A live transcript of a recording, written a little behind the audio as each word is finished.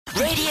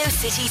Radio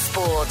City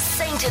Sports,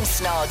 Saint and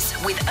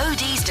Snods with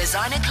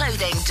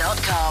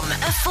OD'sDesignerClothing.com.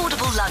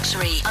 Affordable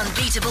luxury,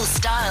 unbeatable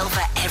style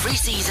for every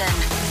season. Do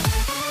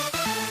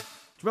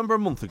you remember a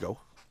month ago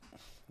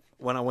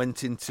when I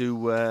went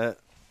into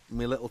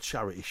my little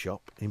charity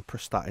shop in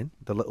Prestatyn,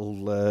 the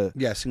little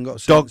yes, and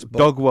got a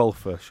dog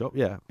welfare shop,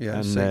 yeah,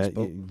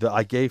 and that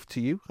I gave to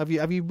you. Have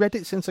you read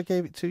it since I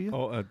gave it to you?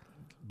 Oh,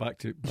 back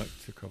to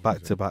cover.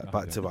 Back to back.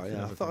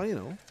 Yeah, I thought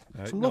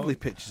some lovely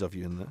pictures of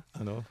you in there.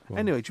 I know.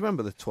 Anyway, do you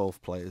remember the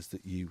 12 players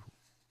that you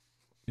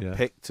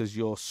picked as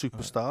your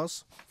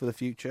superstars for the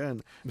future?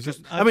 And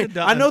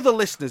I know the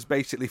listeners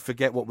basically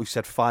forget what we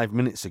said 5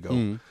 minutes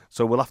ago,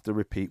 so we'll have to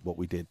repeat what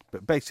we did.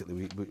 But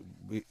basically,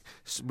 we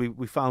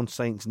found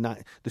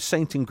the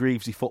Saint and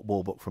Greavesy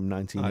football book from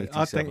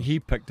 1987. I think he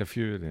picked a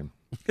few of them.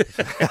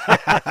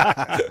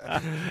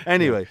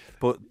 Anyway,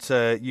 but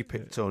you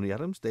picked Tony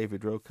Adams, David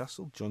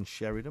Rocastle, John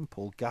Sheridan,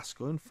 Paul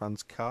Gascoigne,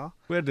 Franz Carr.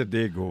 Where did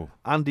they go?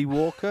 Andy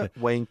Walker,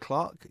 Wayne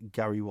Clark,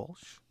 Gary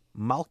Walsh,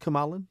 Malcolm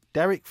Allen,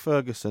 Derek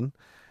Ferguson,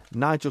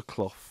 Nigel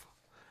Clough.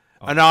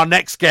 And our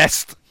next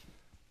guest,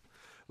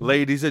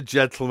 ladies and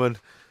gentlemen,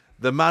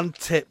 the man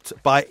tipped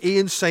by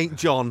Ian St.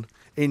 John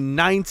in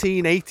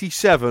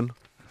 1987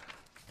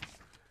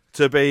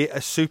 to be a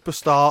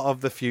superstar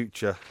of the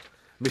future,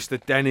 Mr.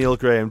 Daniel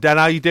Graham. Dan,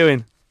 how you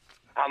doing?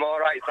 I'm all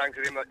right, thanks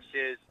very much.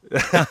 Cheers.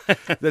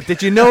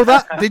 Did you know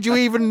that? Did you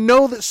even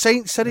know that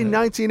Saint said in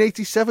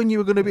 1987 you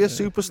were going to be a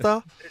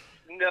superstar?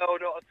 No,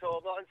 not at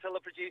all. Not until the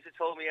producer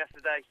told me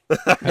yesterday.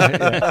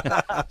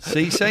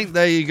 See, Saint,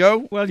 there you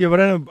go. Well, you were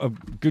in a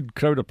good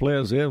crowd of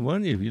players there,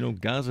 weren't you? You know,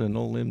 Gaza and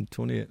all them,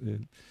 Tony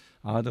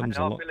Adams.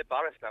 I feel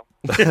embarrassed now.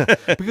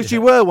 Because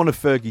you were one of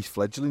Fergie's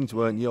fledglings,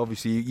 weren't you?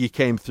 Obviously, you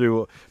came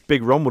through.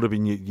 Big Ron would have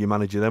been your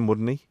manager then,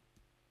 wouldn't he?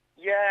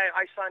 Yeah,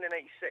 I signed in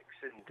 '86,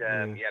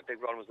 and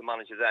Big Ron was the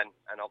manager then,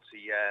 and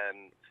obviously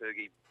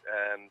Fergie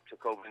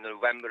took over in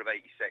November of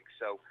 '86.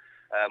 So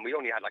we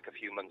only had like a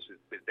few months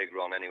with Big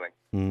Ron anyway.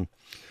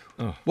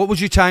 What was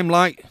your time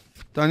like,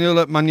 Daniel,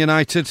 at Man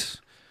United?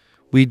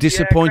 Were you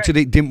disappointed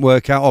it didn't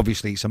work out?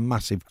 Obviously, it's a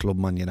massive club,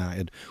 Man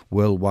United,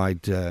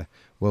 worldwide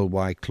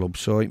club.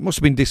 So it must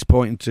have been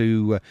disappointing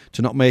to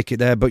not make it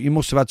there. But you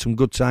must have had some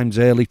good times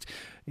early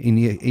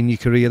in your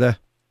career there.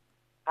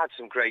 Had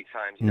some great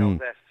times, you know.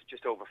 There for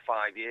just over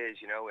 5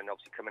 years, you know, and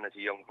obviously coming as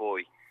a young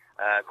boy,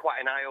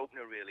 quite an eye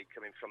opener really,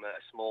 coming from a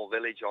small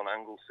village on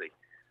Anglesey,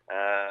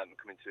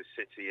 coming to a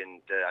city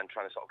and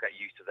trying to sort of get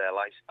used to their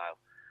lifestyle.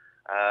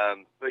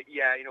 But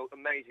yeah, you know,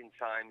 amazing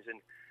times,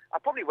 and I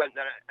probably went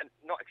there and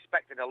not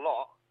expecting a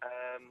lot,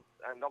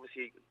 and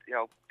obviously, you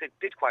know,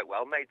 did quite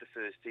well, made the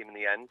first team in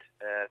the end,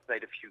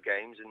 played a few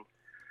games, and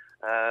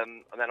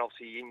then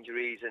obviously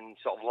injuries and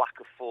sort of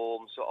lack of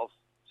form sort of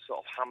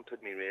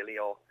hampered me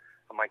really, or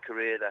my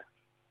career there.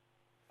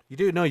 You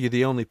do know you're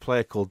the only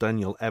player called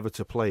Daniel ever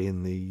to play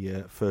in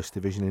the First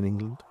Division in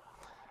England.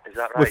 Is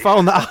that right? We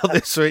found that out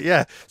this week,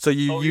 yeah. So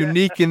you're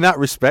unique in that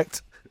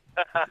respect.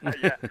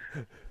 Yeah.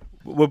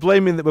 We're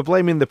blaming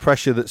the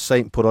pressure that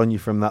Saint put on you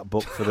from that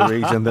book for the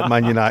reason that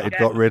Man United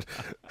got rid.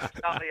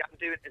 Exactly, I'm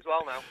doing it as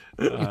well now.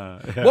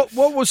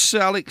 What was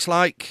Alex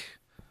like?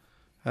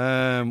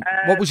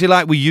 What was he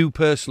like with you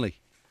personally?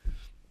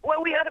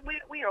 Well, we had our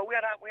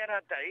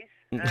days,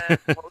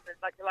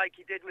 like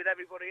he did with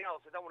everybody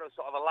else. I don't want to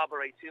sort of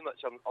elaborate too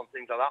much on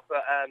things like that,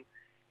 but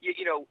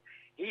you know,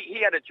 he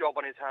had a job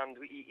on his hand.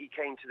 He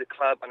came to the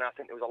club, and I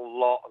think there was a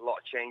lot of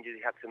changes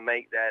he had to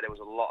make there. There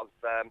was a lot of,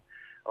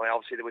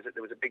 obviously there was a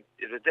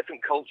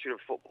different culture of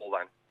football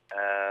then,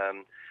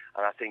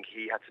 and I think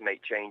he had to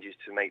make changes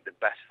to make the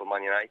best for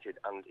Man United,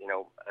 and you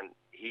know, and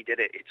he did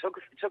it. It took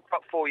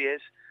about 5 years,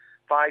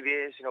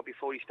 you know,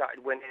 before he started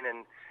winning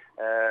and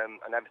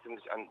everything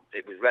was, and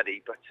it was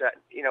ready. But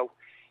you know,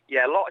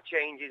 yeah, a lot of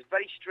changes,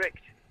 very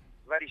strict,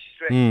 but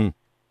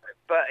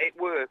it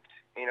worked.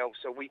 You know,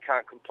 so we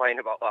can't complain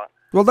about that.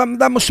 Well,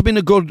 that must have been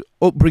a good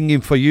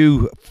upbringing for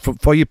you,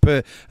 for your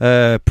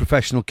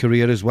professional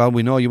career as well.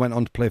 We know you went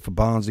on to play for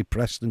Barnsley,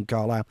 Preston,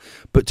 Carlisle,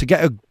 but to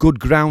get a good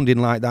grounding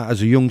like that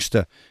as a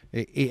youngster,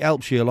 it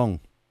helps you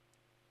along.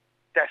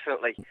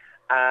 Definitely.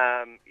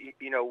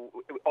 You know,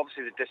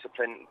 obviously the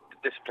discipline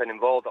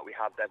involved that we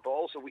had there, but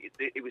also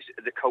it was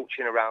the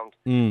coaching around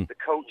the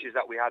coaches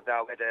that we had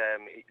there. We had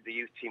the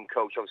youth team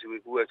coach. Obviously,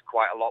 we've worked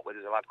quite a lot with.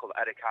 There's a lad called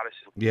Eric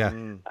Harrison. Yeah.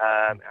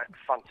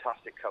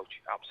 Fantastic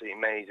coach, absolutely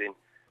amazing.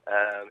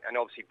 And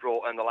obviously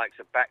brought in the likes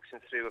of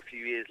Bexon through a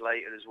few years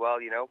later as well.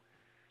 You know,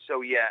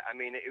 so yeah, I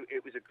mean,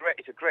 it's a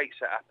great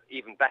setup.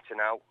 Even better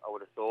now, I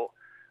would have thought.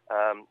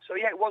 So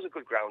yeah, it was a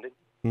good grounding.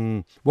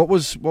 What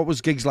was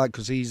Giggs like?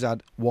 Because he's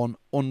had one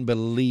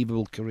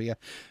unbelievable career,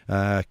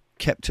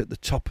 kept at the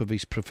top of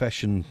his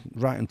profession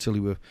right until he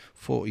was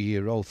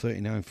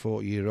 39,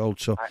 40 year old.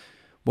 So,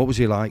 what was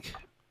he like?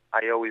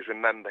 I always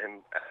remember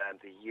him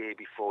the year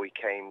before he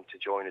came to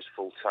join us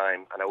full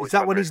time. And is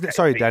that when his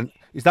Dan?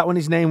 Is that when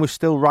his name was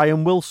still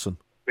Ryan Wilson?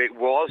 It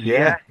was,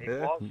 yeah, it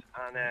was.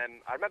 And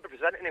I remember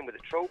presenting him with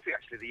a trophy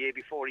actually the year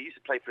before. He used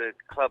to play for a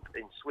club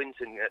in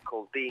Swinton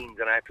called Dean's,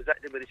 and I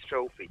presented him with his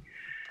trophy.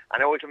 And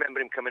I always remember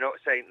him coming out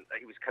saying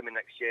that he was coming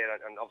next year,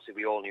 and obviously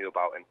we all knew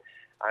about him.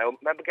 I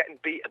remember getting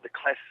beat at the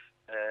Cliff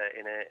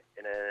in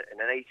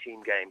an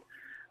A-team game,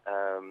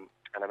 and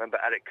I remember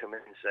Eric coming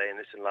in and saying,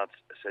 "Listen, lads,"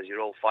 says, "you're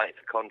all fighting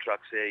for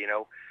contracts here, you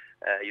know.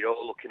 You're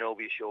all looking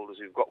over your shoulders.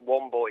 We've got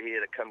one boy here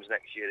that comes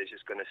next year that's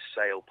just going to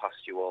sail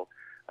past you all."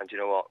 And you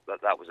know what?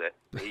 That was it.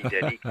 He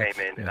did. He came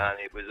in, and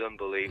it was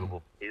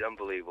unbelievable. He's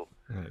unbelievable.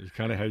 Yeah, you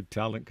can't hide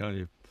talent, can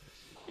you?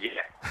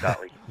 Yeah,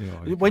 exactly.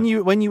 When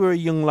you were a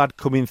young lad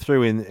coming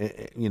through in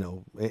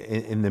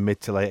the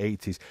mid to late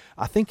 80s,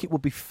 I think it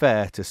would be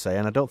fair to say,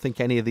 and I don't think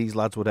any of these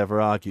lads would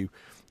ever argue,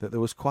 that there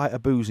was quite a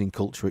boozing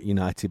culture at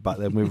United back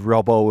then with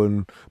Robbo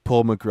and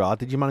Paul McGrath.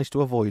 Did you manage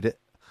to avoid it?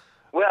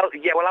 Well,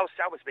 yeah. Well, I was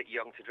a bit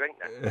young to drink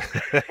then.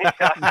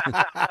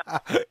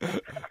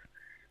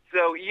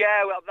 So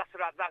yeah, well, that's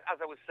as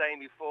I was saying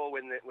before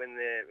when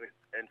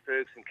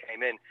Ferguson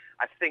came in.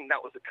 I think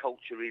that was the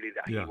culture really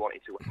that he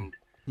wanted to end.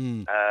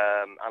 And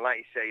like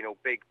you say,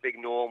 big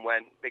Norm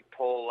went, big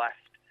Paul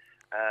left.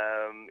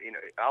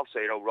 Also,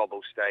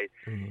 Robbo stayed.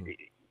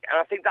 And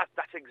I think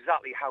that's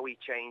exactly how he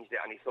changed it.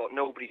 And he thought,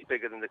 nobody's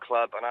bigger than the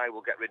club, and I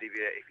will get rid of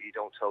you if you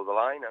don't toe the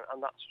line.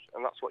 And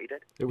that's what he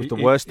did. It was the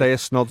worst day of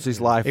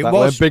Snods' life. It that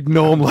was. When Big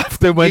Norm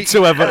left and went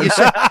to Everton.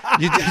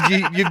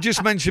 You've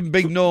just mentioned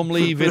Big Norm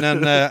leaving,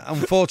 and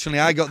unfortunately,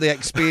 I got the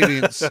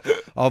experience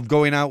of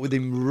going out with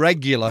him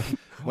regular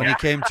when he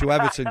came to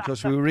Everton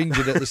because we were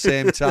injured at the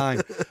same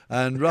time.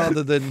 And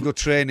rather than go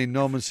training,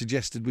 Norman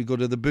suggested we go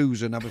to the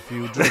booze and have a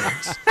few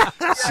drinks.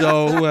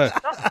 So,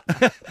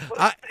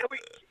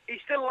 he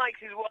still likes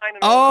his wine.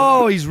 And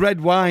all his red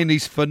wine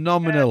is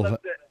phenomenal. Yeah,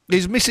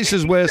 His missus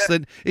is worse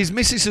than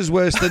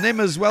him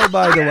as well.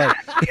 By the way,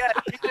 yeah,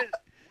 she does.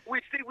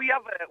 We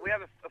have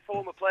a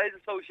former players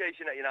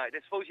association at United. I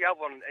suppose you have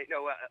one, at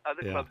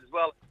other clubs as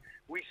well.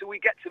 So we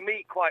get to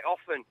meet quite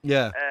often.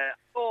 Yeah.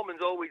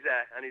 Norman's always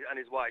there, and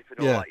his wife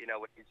and all that.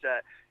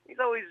 He's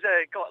always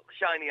got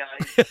shiny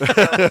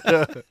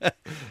eyes.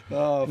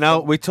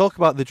 Now we talk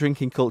about the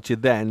drinking culture.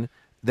 Then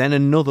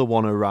another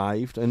one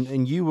arrived,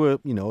 and you were,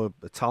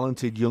 a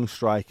talented young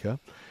striker,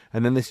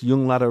 and then this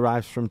young lad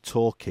arrives from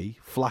Torquay,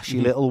 flashy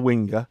little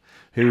winger,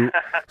 who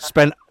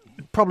spent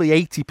probably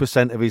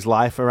 80% of his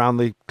life around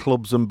the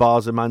clubs and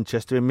bars of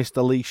Manchester, and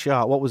Mr. Lee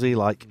Sharp. What was he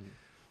like?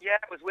 Yeah,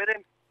 I was with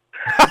him.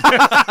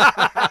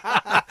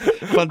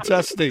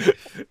 Fantastic.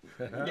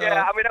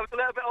 Yeah, I mean, I was a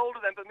little bit older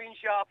then, but me and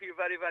Sharpie were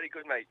very, very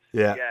good mates.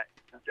 Yeah.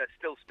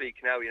 Still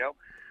speak now,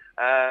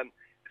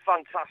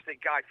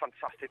 Fantastic guy,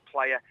 fantastic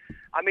player.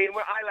 I mean,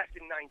 when I left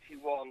in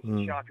 '91,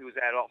 Sharpie was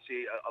there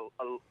obviously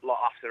a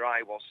lot after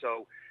I was.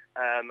 So,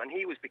 and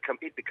he'd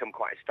become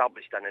quite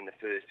established then in the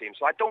first team.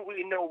 So I don't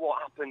really know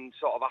what happened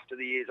sort of after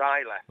the years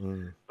I left.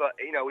 But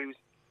he was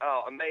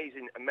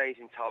amazing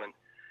talent.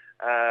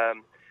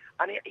 And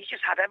he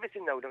just had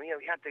everything though.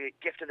 He had the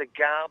gift of the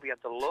gab, he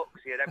had the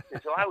looks, he had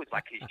everything. So I was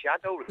like his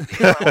shadow, really.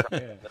 I was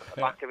at the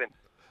back of him.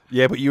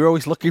 Yeah, but you were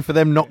always looking for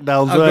them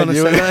knockdowns, weren't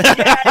you?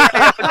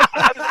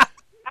 I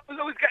was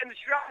always getting the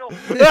shrapnel.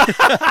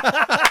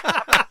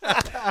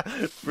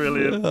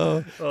 Brilliant.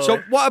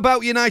 So what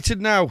about United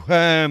now?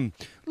 A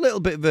little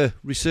bit of a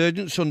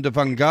resurgence under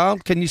Van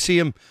Gaal. Can you see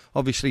him,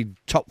 obviously,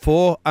 top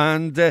four?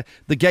 And the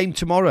game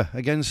tomorrow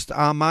against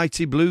our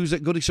mighty Blues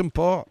at Goodison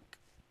Park.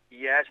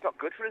 Yeah, it's not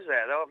good for us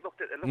there, though. I've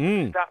looked at the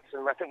stats,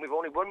 and I think we've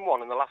only won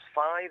one in the last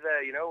 5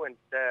 there, and...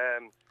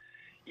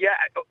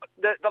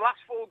 the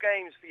last 4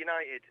 games for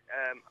United,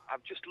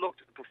 I've just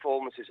looked at the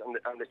performances and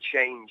the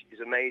change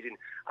is amazing.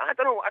 I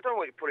don't know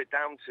what you put it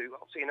down to.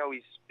 Obviously,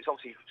 he's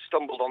obviously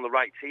stumbled on the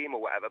right team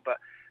or whatever, but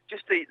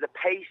just the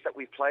pace that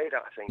we've played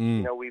at, I think.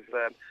 We've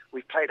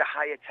played a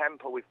higher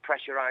tempo, we've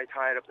pressurised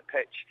higher up the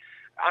pitch,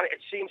 and it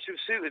seems to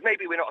have suited.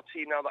 Maybe we're not a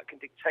team now that can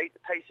dictate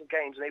the pace of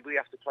games. Maybe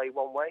we have to play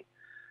one way.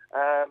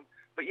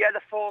 But yeah,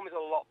 the form is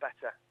a lot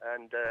better,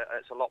 and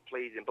it's a lot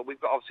pleasing. But we've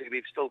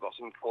still got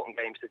some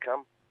important games to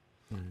come.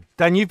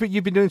 Dan, you've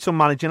been doing some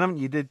managing, haven't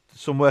you? You did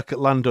some work at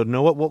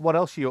Llandudno. What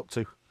else are you up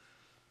to?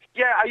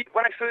 Yeah,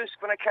 when I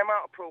came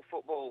out of pro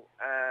football,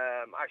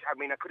 I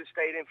could have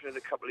stayed in for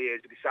another couple of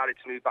years, but decided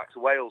to move back to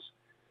Wales,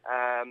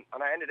 and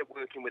I ended up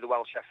working with the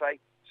Welsh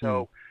FA.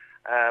 So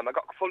I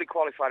got fully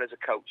qualified as a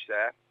coach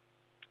there,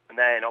 and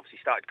then obviously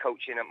started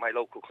coaching at my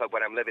local club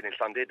where I'm living in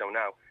Llandudno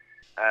now,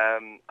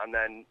 and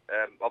then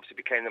obviously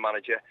became the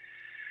manager.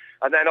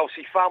 And then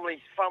obviously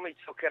family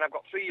took in. I've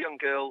got 3 young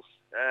girls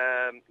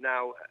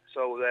now,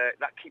 so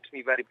that keeps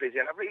me very busy.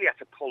 And I really had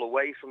to pull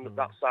away from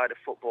that side of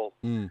football,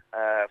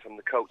 from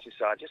the coaching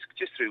side, just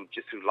through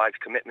life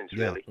commitments,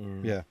 really.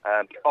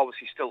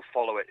 Obviously, still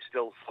follow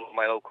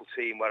my local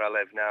team where I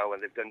live now,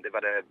 and they've done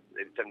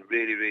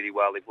really, really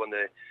well. They've won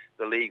the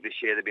league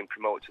this year. They've been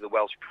promoted to the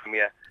Welsh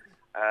Premier,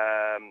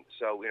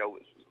 so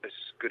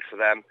it's good for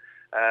them.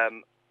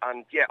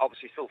 And yeah,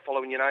 obviously still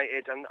following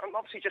United and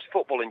obviously just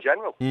football in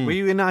general. Were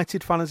you a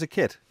United fan as a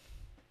kid?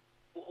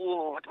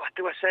 Oh, what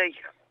do I say?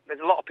 There's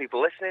a lot of people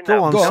listening.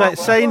 Go on,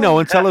 say no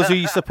and tell us who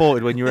you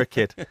supported when you were a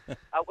kid.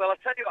 Well, I'll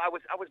tell you, I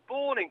was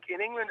born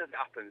in England as it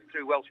happens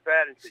through Welsh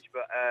parentage,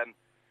 but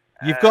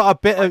You've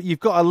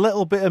got a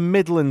little bit of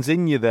Midlands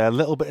in you there, a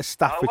little bit of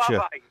Staffordshire.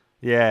 Oh, have I?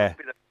 Yeah.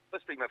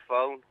 Must be my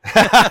phone.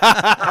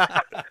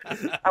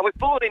 I was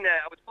born in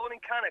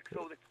Cannock,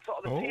 so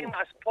the team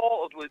I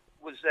supported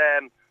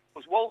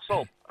was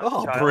Walsall.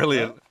 Oh,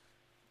 brilliant.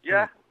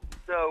 Yeah.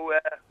 So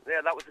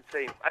that was the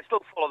team. I still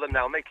follow them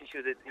now, making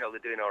sure that they're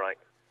doing all right.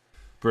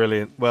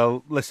 Brilliant.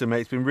 Well, listen,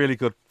 mate, it's been really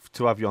good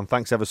to have you on.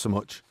 Thanks ever so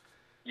much.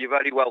 You're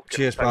very welcome.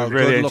 Cheers, Thank pal. you.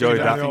 Really Good luck enjoyed with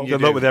that. everything you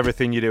Good luck do. with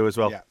everything you do as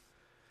well. Yeah.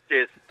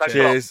 Cheers. Thanks a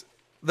lot. Cheers.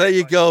 There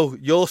you go.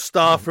 Your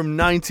star from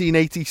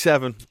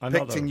 1987, Another.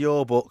 picked in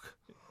your book.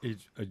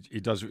 He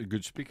does a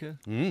good speaker.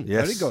 Yes.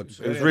 Very good.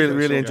 It was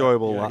really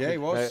enjoyable. Yeah, that. yeah,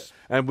 it was.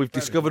 And we've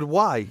discovered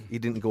why he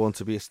didn't go on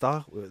to be a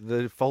star.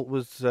 The fault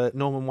was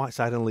Norman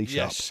Whiteside and Lee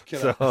Sharp. Yes,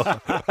 killer.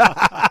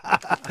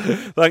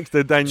 Thanks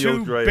to Daniel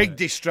Two Gray. big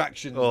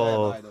distractions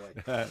Oh. there, by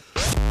the way.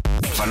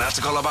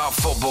 Fanatical about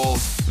football,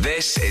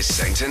 this is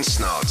Saint and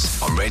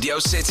Snods on Radio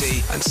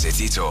City and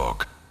City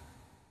Talk.